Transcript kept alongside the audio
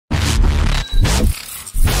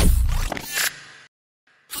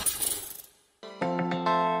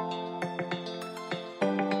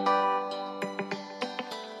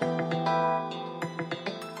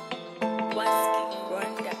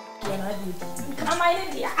Come on,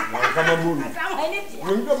 India.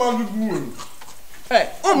 Hey,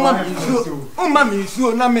 oh, mommy,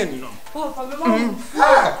 so na men. Oh, for me,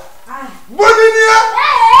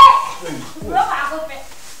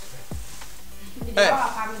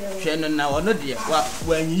 Shannon now, no dear.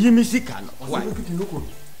 When you miss it, can why?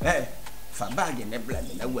 Hey, for bag and a blood,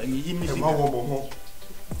 when you miss it.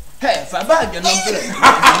 Hey, for bag and a blood.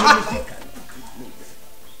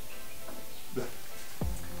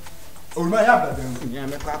 Oh, my abba,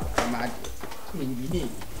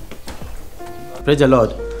 praise the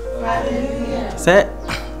Lord. Say,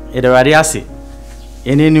 it already has it.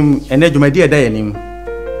 Any jumadi a day in him.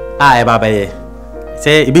 Ah, Baba,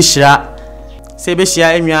 say, Bishra. Say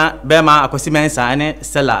Bishia Emia, Bema, Acosimensa, and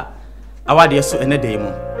Stella. Our dear so in a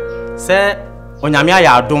demo. Say, on Yamia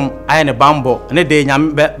Yardum, I and a bambo, and a day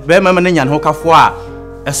Yam Bemanian Hokafua,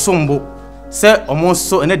 a sumbo. Say, almost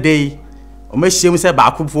so in a day, or may she say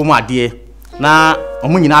back for my dear. Na,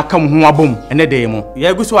 Omunina come home a boom, and a demo.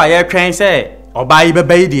 Ye go so I can say, or buy a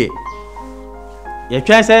baby. Ye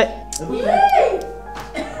can say, baby.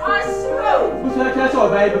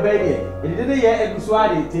 It didn't yet a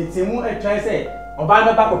Guswadi, Timu and try say, or buy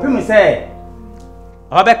my back of him say,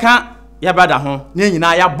 Obeka, ya brother home, near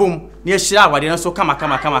ya boom, near Shira, didn't so come.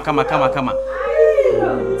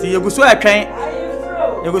 See you go so a train,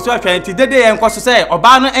 you go so a train to the day and cost to say,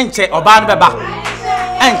 Obana and check, Obana Baba,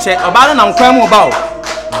 and check, Obana and Cramo bow.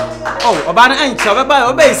 Oh, Obana and check,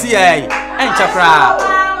 obey, see, and chakra.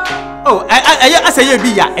 Oh, I say, you be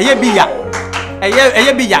ya,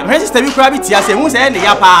 Eye be ya, register you crabby tea, I say, who's any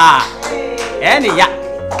yapa? Any ya.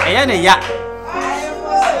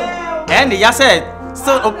 Any ya said,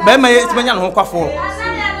 so, Bema is when young Hokafo.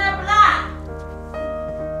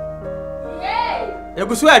 You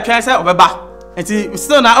go swear a chance of a bar, and see,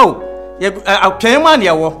 still now, oh, I'll play money.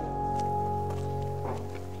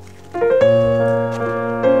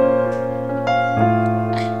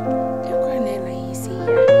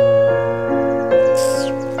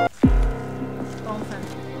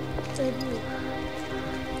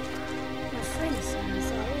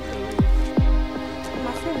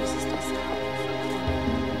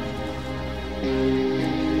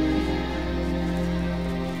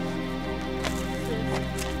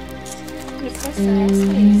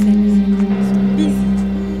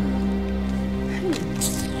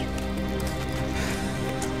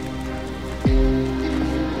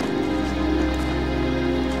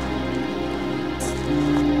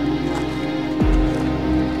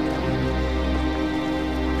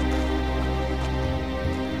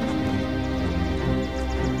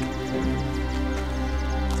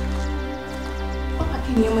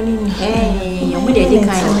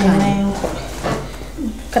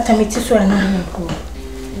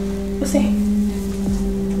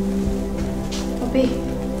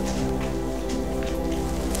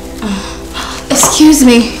 Excuse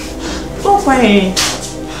me. Oh, fine.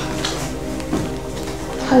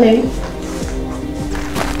 Hello.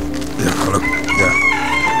 Yeah, hello. Yeah.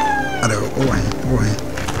 Hello.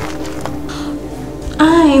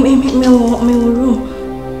 I'm in my room.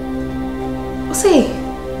 What's it?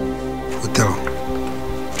 Hotel.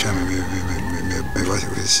 Try me.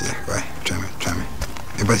 Right. Try me.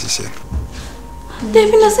 Maybe she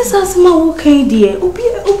David, I says, my okay, dear.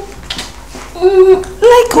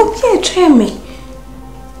 Like, okay, try me.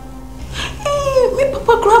 Me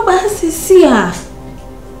papa grab us here.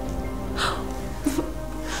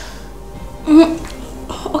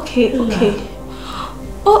 Okay.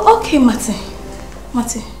 Oh, okay, Mate.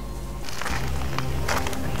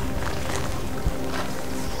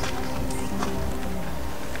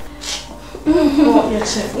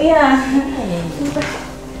 Yeah.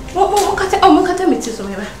 What can me to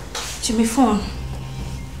me? Jimmy phone.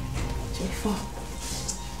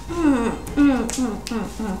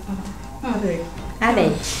 Ade.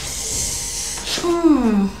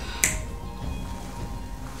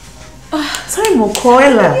 Sorry, mo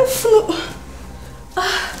koela.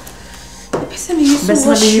 Besa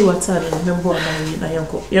me water na bo na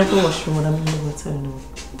yanko washroom na me water no.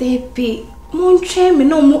 Depi monche me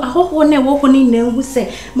no mu ahoho na wo ho ni na hu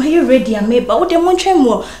se ma ye ready ameba wo de monche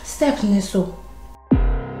mo step ni so.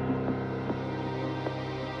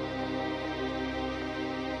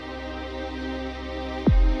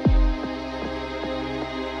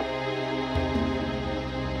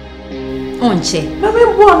 Onche. Mama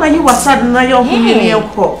bo na you water na yo hu ni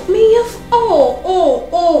yanko. Me oh.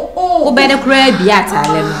 O better cry be at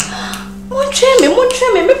alem. Monche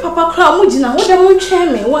me papa cry mo gina wo de monche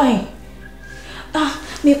me why?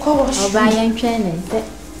 Me call wash. Oba yan twene.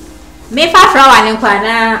 Me fa fra wa ne kwa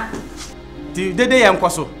na. Dede yan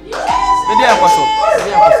kwaso.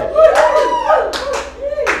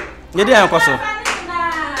 Dede enkoso.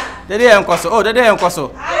 Dede enkoso. Oh, dede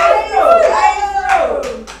enkoso.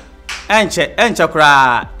 Enche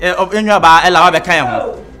kura enwa ba ela wa be kan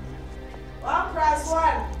ho.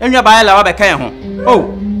 1+1. Enwa ba ela wa be kan ho. Oh.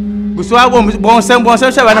 Busu abo bon sem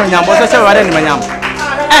hwe wa na nyam bon sem hwe wa na ni manyam.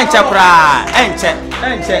 Enche kura, enche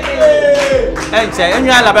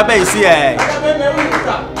enwa ela ba isi e.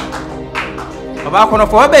 Baba kono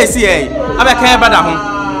fo ba isi e. Abe kan ba da ho.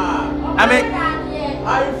 Ame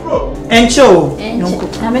Encho.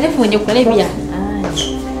 Na me ne fo nye kwale bia.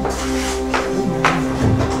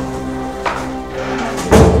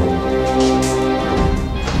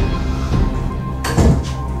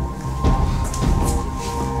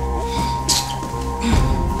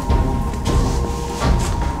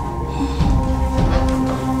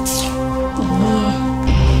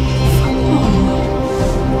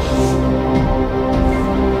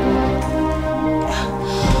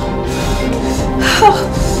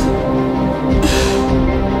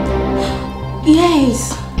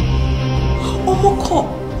 Yes. Omoko.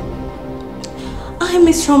 I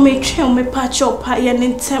miss you, me trail me patch up high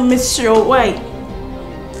and tell me sure why.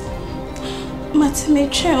 But me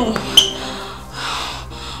trail.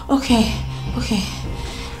 Okay.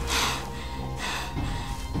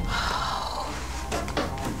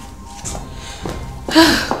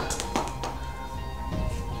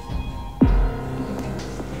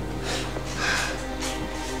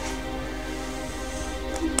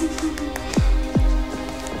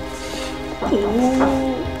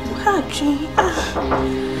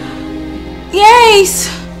 Yes.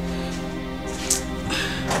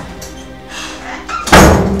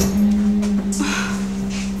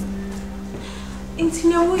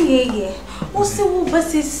 Intinya wo yeye. Wo se wo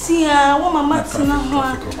basesia, wo mama tena ho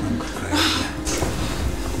a.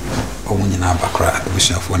 O munyina abakra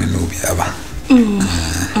ebusuafo ne no bi aba.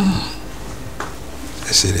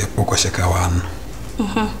 Esere poko sheka wan.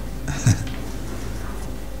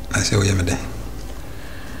 Ase o yemede.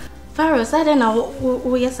 Virus, I don't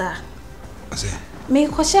know yes sir. Ase. Me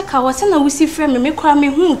ko sheka wa se na wusi frame me kwa me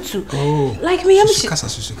hu tu. Like me am susu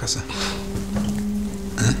kasa.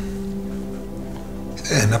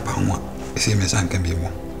 Na pa ho. Ese me san kan bi mo.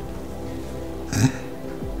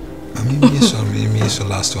 Mami me so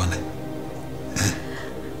last one.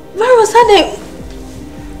 Virus, I don't.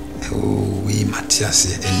 Oh, we Matthias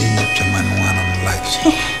and then Chaman one on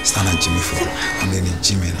life. Stand at Jimmy for and then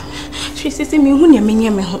Jimmy. She says me who near me.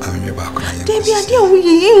 I'm your back. Debbie, I dear we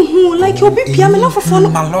who like your baby piano for fun.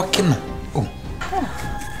 Malocking. Oh,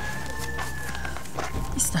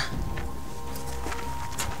 Mister.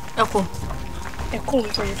 Echo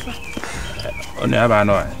for your friend. Only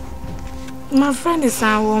about my friend is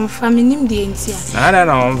our family named the India. I don't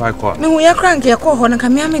know if I call. No, we are cranky. I call her and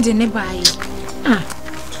come here to nearby.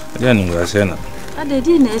 Then you are saying, I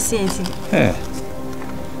didn't say anything.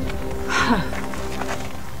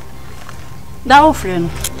 That friend.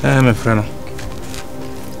 I'm a friend.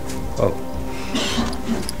 Oh,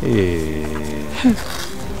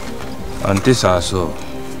 Auntie Sasso.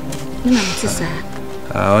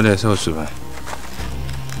 Oh, that's so super.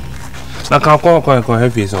 I can't call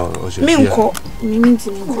heavy so. Minko,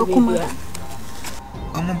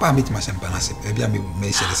 I'm about meet myself. Maybe I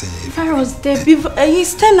may say the same. Virus,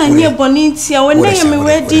 he's 10 and year Bonitia when I am a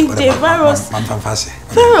wedding day. Virus, why?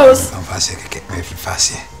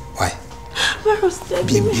 Virus,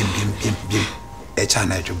 Beam. A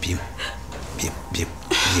channel to beam.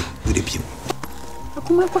 With a beam.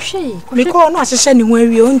 We call not sending where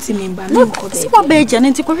we own to me, but no, see what beige and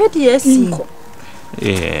into correct, yes.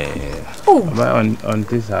 Oh, on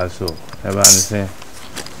this also. Ever understand?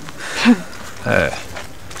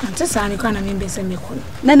 Just I can't mean best me.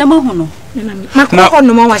 Nana Mohono. Macron,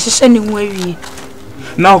 no more was sending where we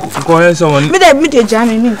now go ahead, someone. But I meet a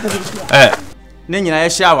jamming. Nenya ya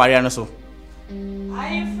share ware no so.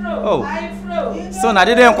 Oh. So na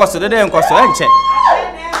dede enkoso enche.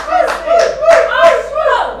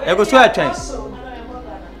 Ego so atwan.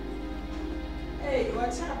 Hey,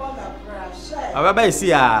 what about that crash? Ababa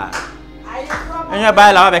isi a. Enye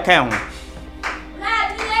ba la wa be kan ho.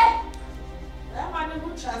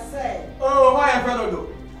 Oh, why am I do?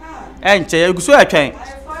 Enche ego so atwan.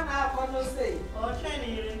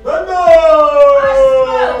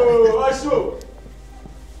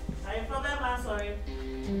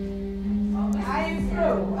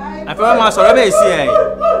 I feel my sorry,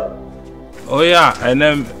 oh, yeah, and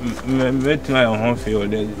then met my home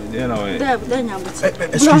field.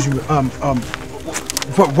 Excuse me,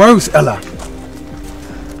 where is Ella?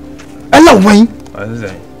 Ella Wayne? What is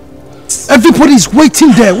that? Everybody's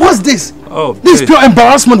waiting there. What's this? Oh, this pure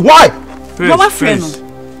embarrassment. Why? Please.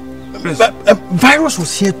 Virus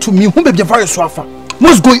was here to me. Who baby virus wafa?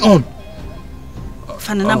 What's going on?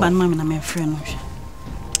 Fana na ban mama na me friend no.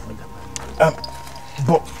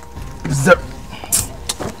 But the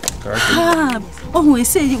oh, we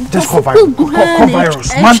say you just call virus. Call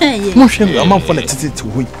virus. Man, I'm for the titi to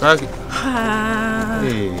win.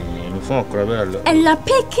 Hey, me phone crabelle. Elle la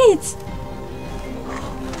piquette.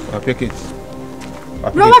 La piquette.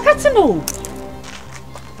 Rawakatino.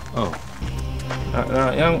 Oh.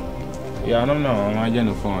 Young, yeah, I don't know. I'm going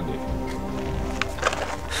to phone it.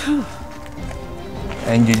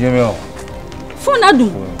 And you know, phone I do.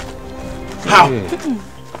 How?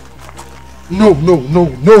 No.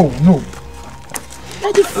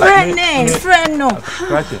 Daddy friend no.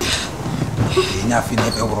 Right. Enough in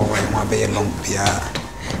every one bay long pier.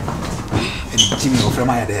 And Jimmy of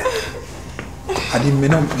my there. I didn't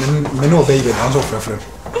know baby, I'm so preferred.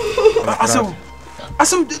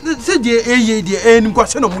 Asem said ye nim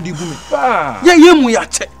kwase no mudi gumi. Ye mu ya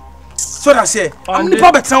che. So that say, I'm the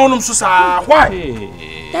papa town so sa why?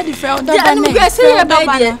 Daddy friend don't say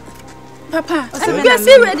about Papa, I'm going to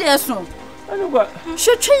see where they are so.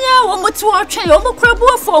 Should you want to watch a young crab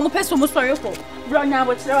for a person who's sorry for? Run out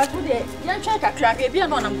with the young check a crack, maybe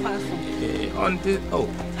I'm on a person. On this, oh,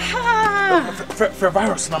 for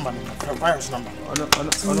virus number.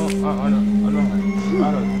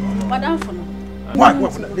 Madame, why?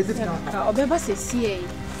 Obeba says, CA.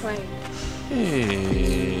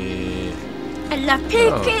 And la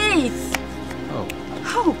piquets. Oh,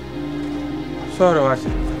 how? sorry, what's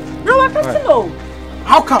it? No, I can't know.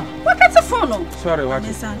 How come? What kind of phone? Sorry, what's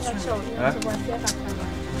it?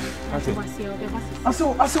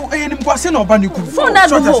 I saw nim kwase no ba ni ku. Phone that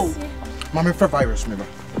no. Mama for virus me ba.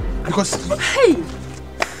 Because hey.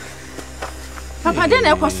 Papa dey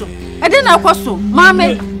na kwaso. E dey na kwaso.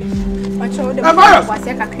 Mama. Pacho dey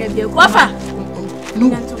kwase kakra bi. Wafa. No.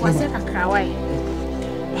 Kwase kakra wai.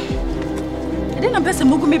 E dey na bese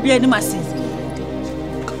mugu me bia ni masi.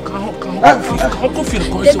 How feel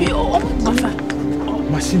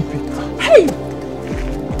machine. Hey!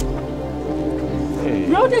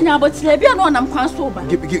 No, then I but let me know I'm quite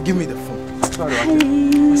give me the phone.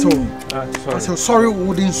 Sorry. Sorry, we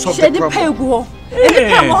wouldn't solve the problem.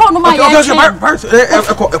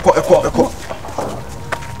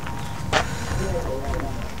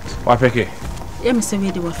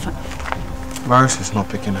 Virus is not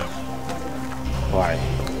picking up. Why?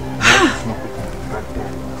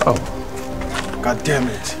 Oh, God damn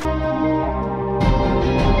it.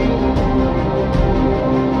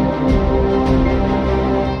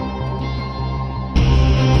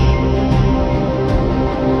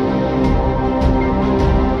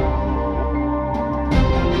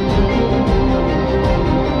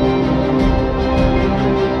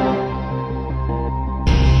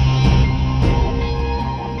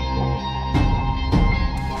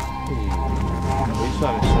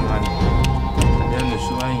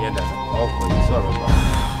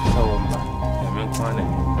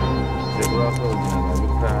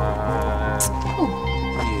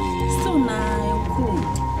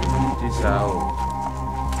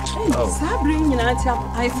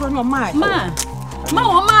 I from my ma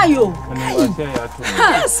yo.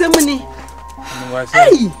 Semini.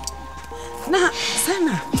 Hey. Na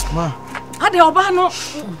sana. Ma. Ade oba no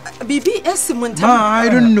bibi esimunta. Ma, I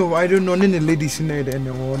don't know. Any ladies in there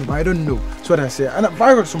anyone. I don't know. That's what I say. And a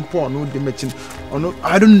virus on porn no they mention. No,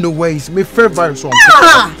 I don't know where is my favorite virus on.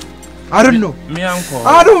 I don't know. Me uncle.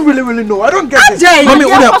 I don't really know. I don't get this. Mommy,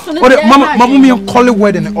 mama, me and call it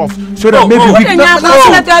wedding off so that maybe we can.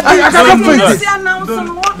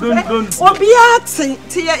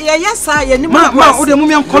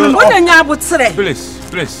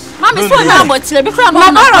 Please. Mommy, so now but let me cry.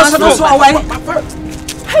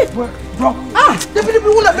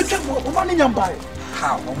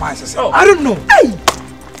 How? I don't know. Hey,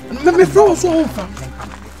 me throw so far.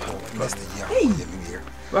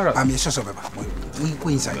 I'm a shot of a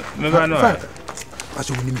we inside. Never know. That's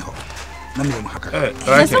what we need. No,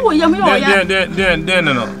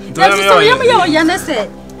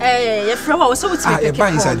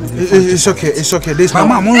 it's okay. This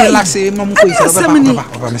mama won't relax. I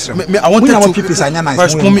want to keep his anya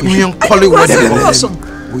nice. Me and colleague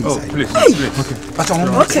please.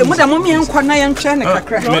 Okay, mommy and Kwana and China.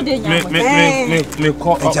 Me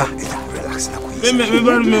call. Relax.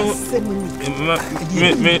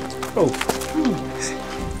 Me. Oh.